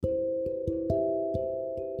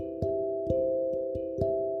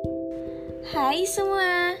Hai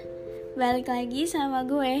semua, balik lagi sama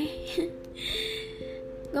gue.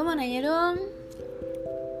 Gue mau nanya dong.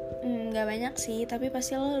 Gak banyak sih, tapi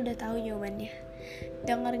pasti lo udah tahu jawabannya.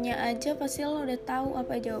 Dengernya aja pasti lo udah tahu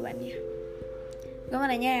apa jawabannya. Gue mau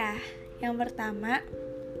nanya ya. Yang pertama,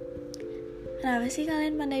 kenapa sih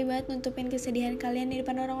kalian pandai banget nutupin kesedihan kalian di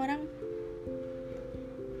depan orang-orang?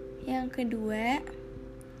 Yang kedua,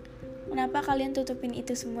 kenapa kalian tutupin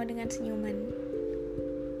itu semua dengan senyuman?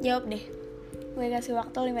 Jawab deh. Gue kasih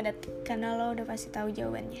waktu 5 detik karena lo udah pasti tahu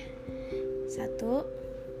jawabannya. 1,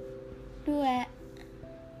 2,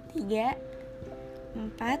 3,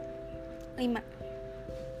 4,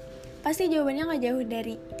 5. Pasti jawabannya gak jauh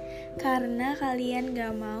dari karena kalian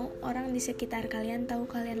gak mau orang di sekitar kalian tahu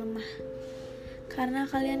kalian lemah. Karena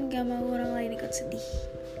kalian gak mau orang lain ikut sedih.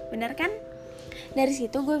 Benar kan? Dari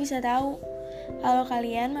situ gue bisa tahu kalau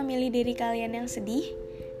kalian memilih diri kalian yang sedih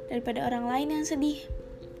daripada orang lain yang sedih.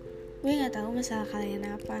 Gue gak tahu masalah kalian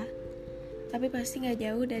apa, tapi pasti gak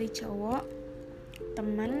jauh dari cowok,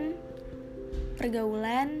 teman,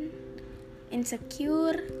 pergaulan,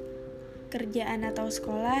 insecure, kerjaan atau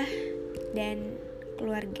sekolah, dan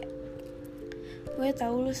keluarga. Gue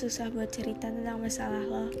tahu lo susah buat cerita tentang masalah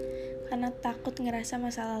lo, karena takut ngerasa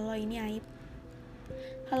masalah lo ini aib.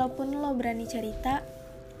 Kalaupun lo berani cerita,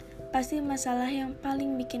 pasti masalah yang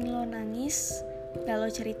paling bikin lo nangis gak lo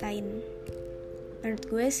ceritain. Menurut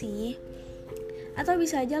gue sih. Atau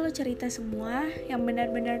bisa aja lo cerita semua yang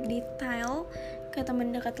benar-benar detail ke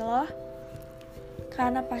temen deket lo,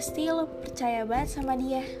 karena pasti lo percaya banget sama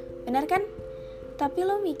dia. Benar kan? Tapi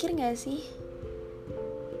lo mikir gak sih?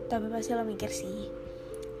 Tapi pasti lo mikir sih,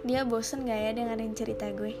 dia bosen gak ya dengerin cerita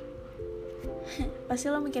gue? Pasti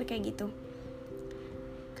lo mikir kayak gitu.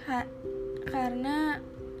 Karena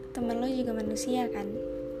temen lo juga manusia kan.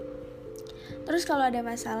 Terus kalau ada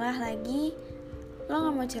masalah lagi, lo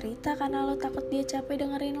gak mau cerita karena lo takut dia capek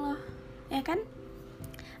dengerin lo, ya kan?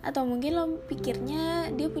 Atau mungkin lo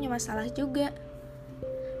pikirnya dia punya masalah juga.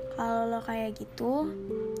 Kalau lo kayak gitu,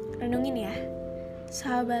 renungin ya,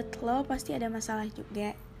 sahabat lo pasti ada masalah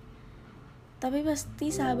juga. Tapi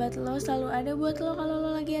pasti sahabat lo selalu ada buat lo kalau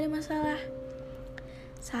lo lagi ada masalah.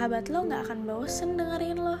 Sahabat lo gak akan bosen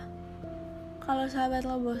dengerin lo. Kalau sahabat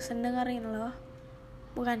lo bosen dengerin lo,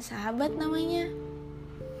 bukan sahabat namanya.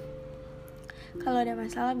 Kalau ada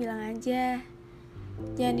masalah bilang aja.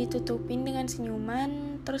 Jangan ditutupin dengan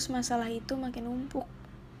senyuman, terus masalah itu makin numpuk.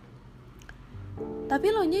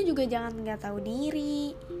 Tapi lo nya juga jangan gak tahu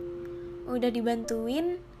diri. Udah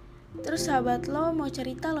dibantuin, terus sahabat lo mau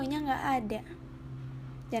cerita, lo nya gak ada.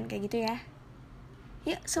 Jangan kayak gitu ya.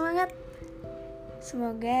 Yuk semangat.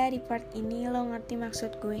 Semoga di part ini lo ngerti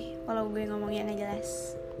maksud gue, walau gue ngomongnya gak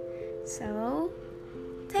jelas. So,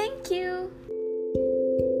 thank you.